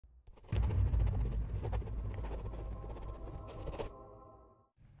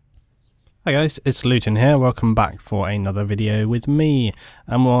Hi guys, it's Luton here, welcome back for another video with me,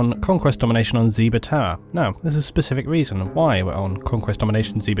 and we're on Conquest Domination on Zebra Tower. Now, there's a specific reason why we're on Conquest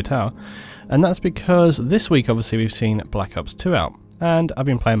Domination Zebra Tower, and that's because this week obviously we've seen Black Ops 2 out, and I've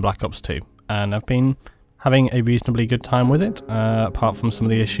been playing Black Ops 2, and I've been having a reasonably good time with it, apart from some of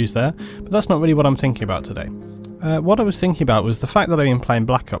the issues there, but that's not really what I'm thinking about today. What I was thinking about was the fact that I've been playing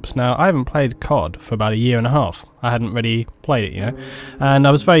Black Ops. Now, I haven't played COD for about a year and a half. I hadn't really played it, you know, and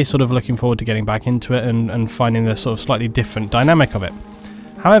I was very sort of looking forward to getting back into it and finding the sort of slightly different dynamic of it.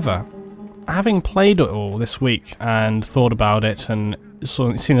 However, having played it all this week and thought about it and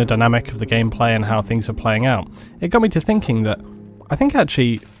sort of seen the dynamic of the gameplay and how things are playing out, it got me to thinking that I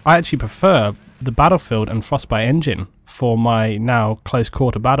actually prefer the Battlefield and Frostbite engine for my now close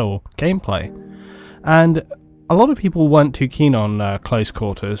quarter battle gameplay. And a lot of people weren't too keen on close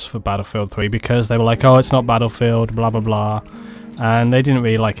quarters for Battlefield 3 because they were like, oh, it's not Battlefield, blah blah blah, and they didn't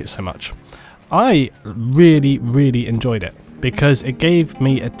really like it so much. I really enjoyed it because it gave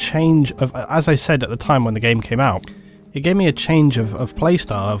me a change of, as I said at the time when the game came out, it gave me a change of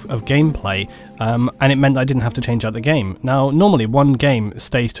playstyle, of gameplay, and it meant I didn't have to change out the game. Now, normally one game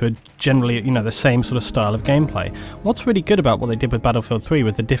stays to a generally, you know, the same sort of style of gameplay. What's really good about what they did with Battlefield 3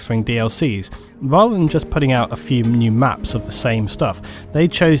 with the differing DLCs, rather than just putting out a few new maps of the same stuff, they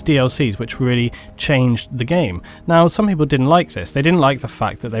chose DLCs which really changed the game. Now, some people didn't like this. They didn't like the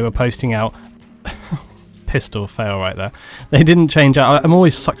fact that they were posting out pistol fail right there. They didn't change out. I'm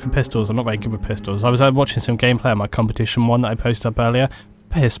always sucked for pistols. I'm not very good with pistols. I was watching some gameplay on my competition one that I posted up earlier.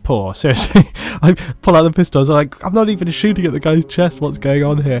 Piss poor, seriously. I pull out the pistols, I'm like, I'm not even shooting at the guy's chest, what's going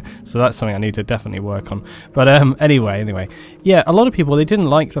on here? So that's something I need to definitely work on. But anyway, yeah, a lot of people, they didn't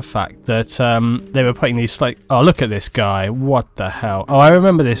like the fact that they were putting these like, oh, look at this guy, what the hell? Oh, I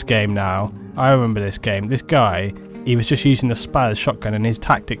remember this game now. I remember this game. This guy, he was just using the Spaz shotgun, and his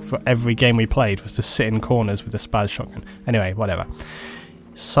tactic for every game we played was to sit in corners with the Spaz shotgun. Anyway, whatever.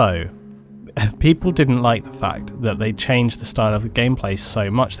 So, people didn't like the fact that they changed the style of the gameplay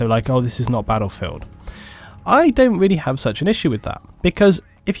so much. They were like, oh, this is not Battlefield. I don't really have such an issue with that, because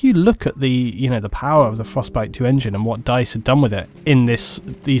if you look at the, you know, the power of the Frostbite 2 engine and what DICE had done with it in these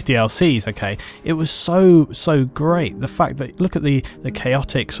DLCs, okay, it was so great. The fact that, look at the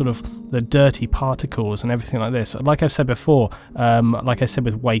chaotic sort of, the dirty particles and everything like this. Like I've said before, like I said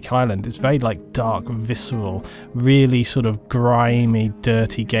with Wake Island, it's very like dark, visceral, really sort of grimy,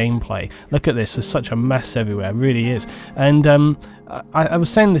 dirty gameplay. Look at this, there's such a mess everywhere, it really is. And I was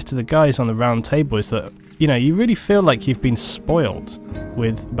saying this to the guys on the round table, is that, you know, you really feel like you've been spoiled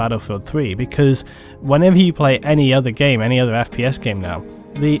with Battlefield 3, because whenever you play any other game, any other FPS game now,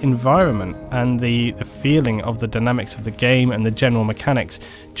 the environment and the feeling of the dynamics of the game and the general mechanics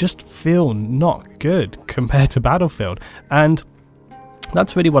just feel not good compared to Battlefield. And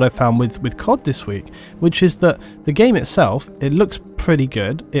that's really what I found with COD this week, which is that the game itself, it looks pretty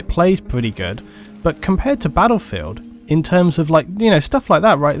good, it plays pretty good, but compared to Battlefield, in terms of, like, you know, stuff like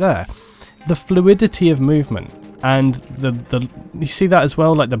that right there, the fluidity of movement and the you see that as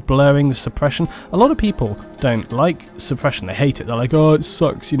well, like the blurring, the suppression. A lot of people don't like suppression, they hate it, they're like, oh, it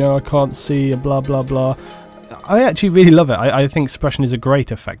sucks, you know, I can't see, blah blah blah. I actually really love it. I think suppression is a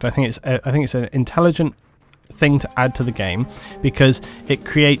great effect. I think it's an intelligent thing to add to the game, because it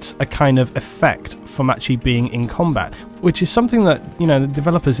creates a kind of effect from actually being in combat, which is something that, you know, the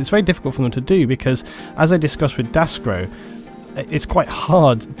developers, it's very difficult for them to do, because as I discussed with Dascro, it's quite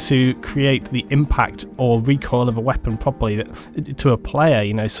hard to create the impact or recoil of a weapon properly to a player,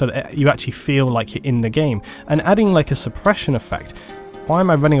 you know, so that you actually feel like you're in the game. And adding like a suppression effect, why am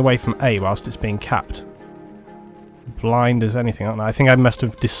I running away from A whilst it's being capped? Blind as anything, aren't I? I think I must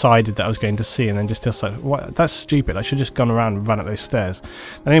have decided that I was going to C and then just like, what? That's stupid, I should have just gone around and run up those stairs.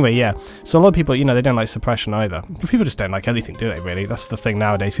 But anyway, yeah, so a lot of people, you know, they don't like suppression either. People just don't like anything, do they, really? That's the thing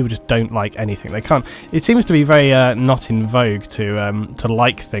nowadays, people just don't like anything. They can't, it seems to be very not in vogue to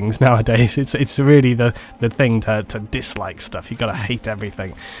like things nowadays. It's really the thing to dislike stuff. You gotta hate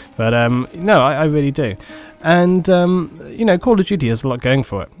everything. But no, I really do. And you know, Call of Duty has a lot going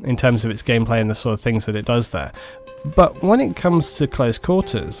for it in terms of its gameplay and the sort of things that it does there. But when it comes to close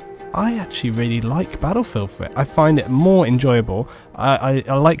quarters, I actually really like Battlefield for it. I find it more enjoyable. I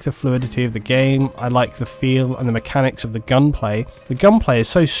like the fluidity of the game. I like the feel and the mechanics of the gunplay. The gunplay is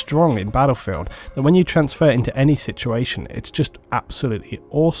so strong in Battlefield that when you transfer it into any situation, it's just absolutely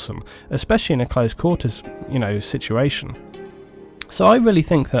awesome, especially in a close quarters, you know, situation. So I really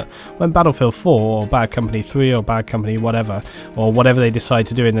think that when Battlefield 4 or Bad Company 3 or Bad Company whatever, or whatever they decide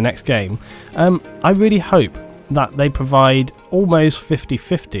to do in the next game, I really hope that they provide almost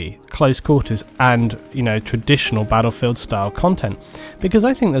 50-50 close quarters and, you know, traditional Battlefield style content, because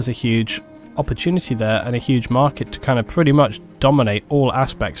I think there's a huge opportunity there and a huge market to kind of pretty much dominate all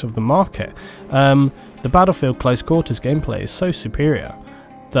aspects of the market. The Battlefield close quarters gameplay is so superior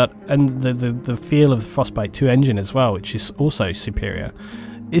that, and the feel of the Frostbite 2 engine as well, which is also superior.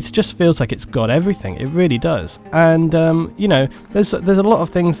 It just feels like it's got everything. It really does. And you know, there's a lot of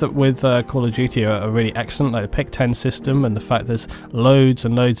things that with Call of Duty are really excellent, like the Pick 10 system and the fact there's loads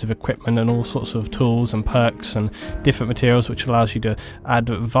and loads of equipment and all sorts of tools and perks and different materials, which allows you to add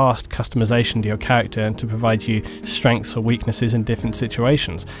vast customization to your character and to provide you strengths or weaknesses in different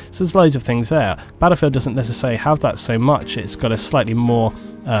situations. So there's loads of things there. Battlefield doesn't necessarily have that so much. It's got a slightly more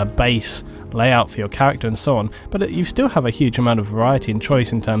base layout for your character and so on, but you still have a huge amount of variety and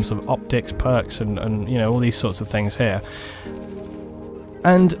choice in terms of optics, perks, and you know, all these sorts of things here.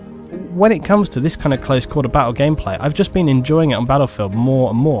 And when it comes to this kind of close quarter battle gameplay, I've just been enjoying it on Battlefield more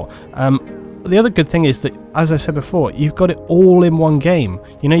and more. The other good thing is that, as I said before, you've got it all in one game.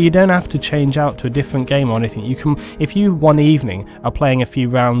 You know, you don't have to change out to a different game or anything. You can, if you one evening are playing a few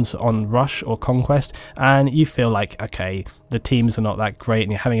rounds on Rush or Conquest and you feel like, okay, the teams are not that great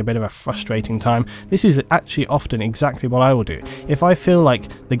and you're having a bit of a frustrating time, this is actually often exactly what I will do. If I feel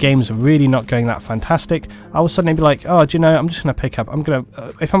like the game's really not going that fantastic, I will suddenly be like, oh, do you know, I'm just going to pick up,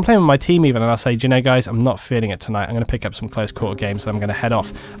 if I'm playing with my team even, and I'll say, do you know guys, I'm not feeling it tonight, I'm going to pick up some close quarter games and I'm going to head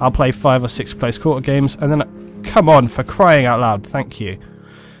off. I'll play 5 or 6 close quarter games and then, come on, for crying out loud, thank you.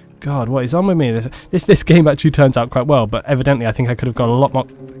 God, what is on with me? This game actually turns out quite well, but evidently I think I could have got a lot more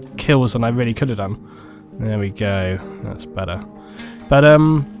kills than I really could have done. There we go, that's better. But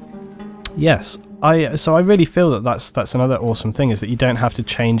yes, so I really feel that that's another awesome thing, is that you don't have to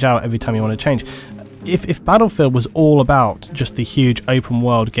change out every time you want to change. If Battlefield was all about just the huge open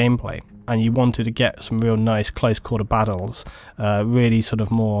world gameplay, and you wanted to get some real nice close quarter battles, really sort of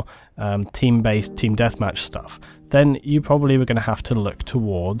more team-based, team deathmatch stuff, then you probably were going to have to look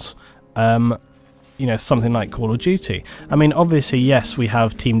towards you know, something like Call of Duty. I mean, obviously, yes, we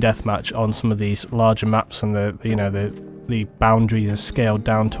have team deathmatch on some of these larger maps, and the boundaries are scaled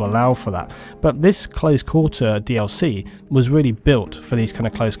down to allow for that. But this close quarter DLC was really built for these kind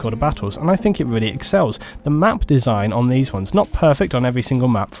of close quarter battles, and I think it really excels. The map design on these ones, not perfect on every single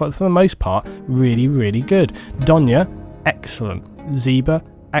map, but for the most part, really, really good. Donya, excellent. Zebra,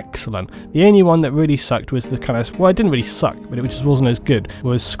 excellent. The only one that really sucked was the kind of, well, it didn't really suck, but it just wasn't as good,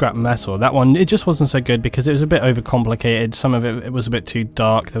 was Scrap Metal. That one, it just wasn't so good because it was a bit overcomplicated. Some of it was a bit too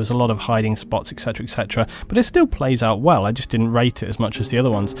dark, there was a lot of hiding spots, etc, etc, but it still plays out well. I just didn't rate it as much as the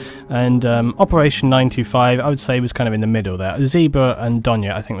other ones. And Operation 925, I would say, was kind of in the middle there. Zebra and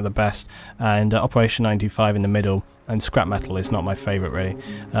Donya, I think, were the best, and Operation 925 in the middle. And Scrap Metal is not my favourite, really.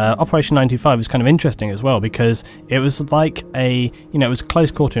 Operation 925 was kind of interesting as well, because it was like a, you know, it was a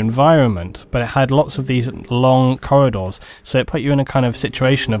close quarter environment, but it had lots of these long corridors, so it put you in a kind of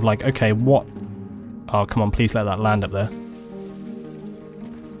situation of like, okay, what, oh come on, please let that land up there.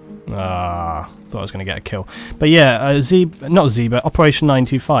 Thought I was going to get a kill. But yeah, not Zebra, Operation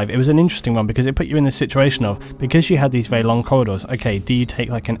 925, it was an interesting one because it put you in the situation of, because you had these very long corridors, okay, do you take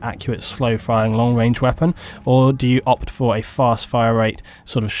like an accurate, slow firing, long range weapon, or do you opt for a fast fire rate,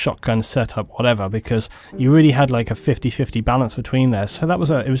 sort of shotgun setup, whatever, because you really had like a 50-50 balance between there. So that was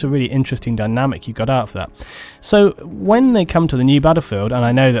it was a really interesting dynamic you got out of that. So when they come to the new Battlefield, and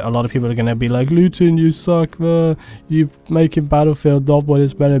I know that a lot of people are going to be like, Luton, you suck, you making Battlefield not what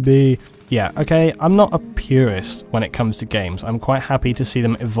it's meant to be. Yeah, okay, I'm not a purist when it comes to games. I'm quite happy to see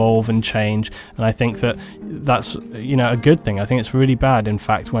them evolve and change, and I think that that's, you know, a good thing. I think it's really bad, in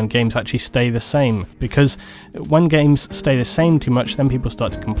fact, when games actually stay the same, because when games stay the same too much, then people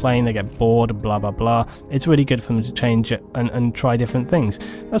start to complain, they get bored, blah blah blah. It's really good for them to change it and try different things.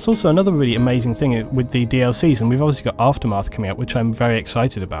 That's also another really amazing thing with the DLCs, and we've obviously got Aftermath coming up, which I'm very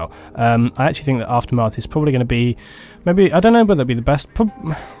excited about. I actually think that Aftermath is probably going to be, maybe, I don't know whether it'll be the best,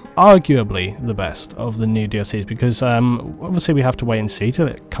 arguably the best of the new DLCs, because obviously we have to wait and see till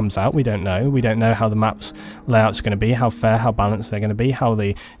it comes out. We don't know how the map's layout's going to be, how fair, how balanced they're going to be, how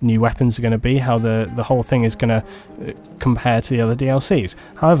the new weapons are going to be, how the whole thing is going to compare to the other DLCs.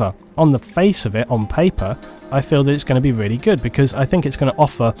 However, on the face of it, on paper, I feel that it's going to be really good, because I think it's going to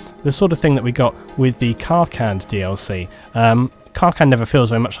offer the sort of thing that we got with the Karkand DLC. Karkand never feels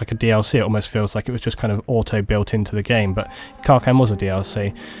very much like a DLC, it almost feels like it was just kind of auto-built into the game, but Karkand was a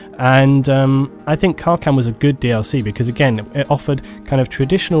DLC. And I think Karkand was a good DLC because, again, it offered kind of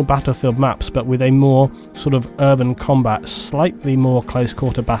traditional Battlefield maps, but with a more sort of urban combat, slightly more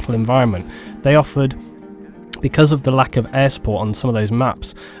close-quarter battle environment. They offered because of the lack of air support on some of those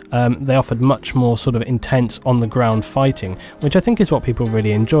maps, they offered much more sort of intense on-the-ground fighting, which I think is what people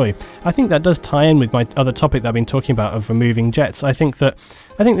really enjoy. I think that does tie in with my other topic that I've been talking about of removing jets. I think that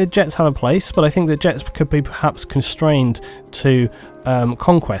jets have a place, but I think that jets could be perhaps constrained to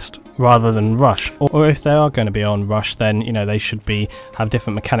conquest rather than rush, or if they are going to be on rush, then you know they should have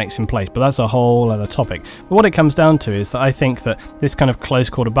different mechanics in place, but that's a whole other topic. But what it comes down to is that I think that this kind of close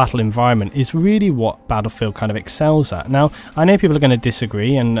quarter battle environment is really what Battlefield kind of excels at. Now I know people are going to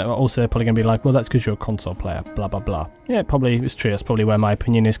disagree, and also they're probably going to be like, well, that's because you're a console player, blah blah blah. Yeah, probably it's true. That's probably where my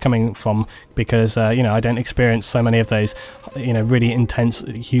opinion is coming from, because you know, I don't experience so many of those, you know, really intense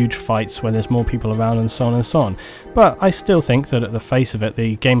huge fights when there's more people around and so on and so on. But I still think that at the face of it,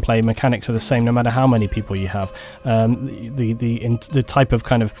 the gameplay mechanics are the same no matter how many people you have. The type of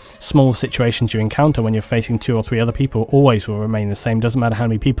kind of small situations you encounter when you're facing 2 or 3 other people always will remain the same, doesn't matter how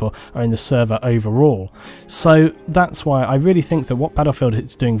many people are in the server overall. So that's why I really think that what Battlefield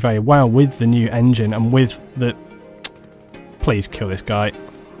is doing very well with the new engine and with the... Please kill this guy.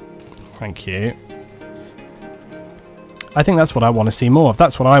 Thank you. I think that's what I want to see more of.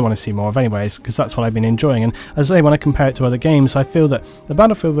 That's what I want to see more of anyways, because that's what I've been enjoying. And as I say, when I compare it to other games, I feel that the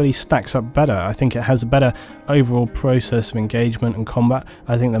Battlefield really stacks up better. I think it has a better overall process of engagement and combat.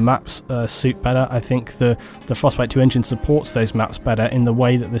 I think the maps suit better. I think the Frostbite 2 engine supports those maps better in the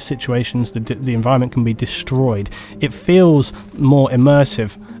way that the situations, the environment can be destroyed. It feels more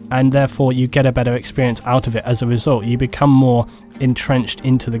immersive, and therefore you get a better experience out of it as a result. You become more entrenched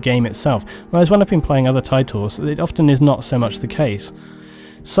into the game itself. Whereas when I've been playing other titles, it often is not so much the case.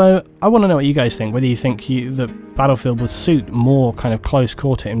 So I want to know what you guys think, whether you think that Battlefield would suit more kind of close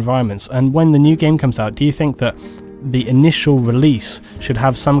quarter environments, and when the new game comes out, do you think that the initial release should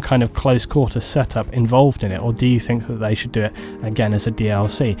have some kind of close quarter setup involved in it, or do you think that they should do it again as a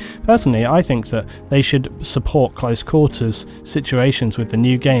DLC? Personally, I think that they should support close quarters situations with the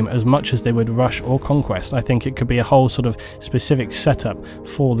new game as much as they would rush or conquest. I think it could be a whole sort of specific setup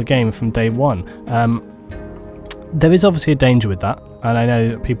for the game from day one. There is obviously a danger with that, and I know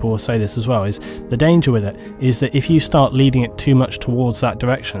that people will say this as well, is the danger with it is that if you start leading it too much towards that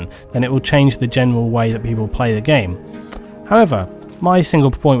direction, then it will change the general way that people play the game. However, my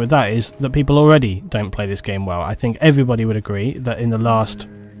single point with that is that people already don't play this game well. I think everybody would agree that in the last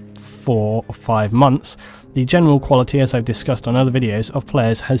 4 or 5 months, the general quality, as I've discussed on other videos, of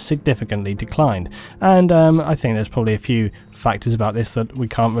players has significantly declined, and I think there's probably a few factors about this that we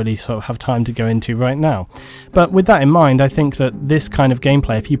can't really sort of have time to go into right now. But with that in mind, I think that this kind of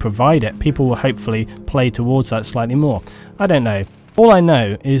gameplay, if you provide it, people will hopefully play towards that slightly more. I don't know. All I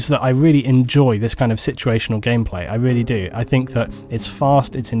know is that I really enjoy this kind of situational gameplay. I really do. I think that it's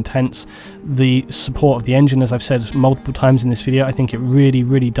fast, it's intense. The support of the engine, as I've said multiple times in this video, I think it really,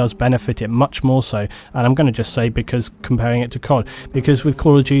 really does benefit it much more so. And I'm going to just say, because comparing it to COD, because with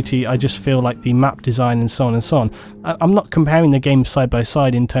Call of Duty, I just feel like the map design and so on and so on. I'm not comparing the games side by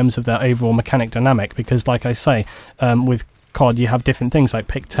side in terms of their overall mechanic dynamic, because like I say, with COD you have different things like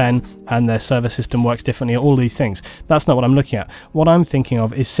pick 10 and their server system works differently, all these things. That's not what I'm looking at. What I'm thinking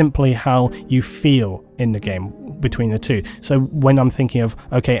of is simply how you feel in the game between the two. So when I'm thinking of,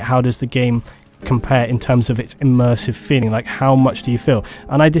 okay, how does the game compare in terms of its immersive feeling, like how much do you feel?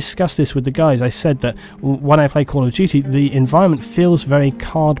 And I discussed this with the guys. I said that when I play Call of Duty, the environment feels very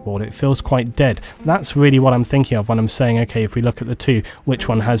cardboard, it feels quite dead. That's really what I'm thinking of when I'm saying, okay, if we look at the two, which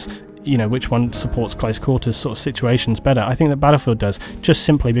one has, you know, which one supports close quarters sort of situations better? I think that Battlefield does, just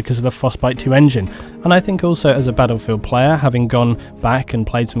simply because of the Frostbite 2 engine. And I think also as a Battlefield player, having gone back and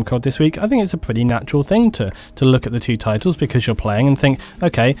played some COD this week, I think it's a pretty natural thing to look at the two titles, because you're playing and think,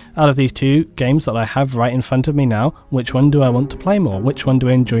 okay, out of these two games that I have right in front of me now, which one do I want to play more? Which one do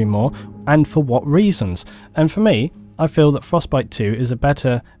I enjoy more? And for what reasons? And for me, I feel that Frostbite 2 is a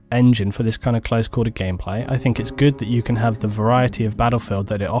better engine for this kind of close quarter gameplay. I think it's good that you can have the variety of Battlefield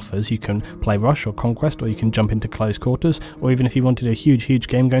that it offers. You can play rush or conquest, or you can jump into close quarters, or even if you wanted a huge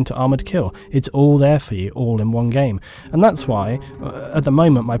game, going to armored kill. It's all there for you, all in one game. And that's why at the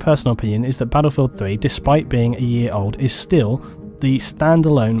moment my personal opinion is that Battlefield 3, despite being a year old, is still the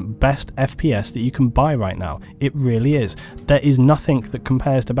standalone best FPS that you can buy right now. It really is. There is nothing that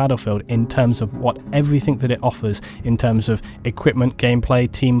compares to Battlefield in terms of what everything that it offers in terms of equipment,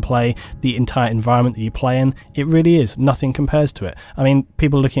 gameplay, team play, the entire environment that you play in. It really is. Nothing compares to it. I mean,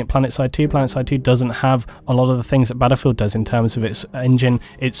 people looking at PlanetSide 2, PlanetSide 2 doesn't have a lot of the things that Battlefield does in terms of its engine,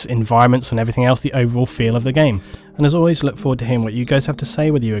 its environments and everything else, the overall feel of the game. And as always, look forward to hearing what you guys have to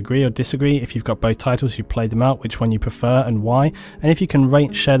say, whether you agree or disagree. If you've got both titles, you played them out, which one you prefer and why. And if you can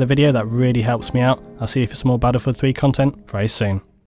rate, share the video, that really helps me out. I'll see you for some more Battlefield 3 content very soon.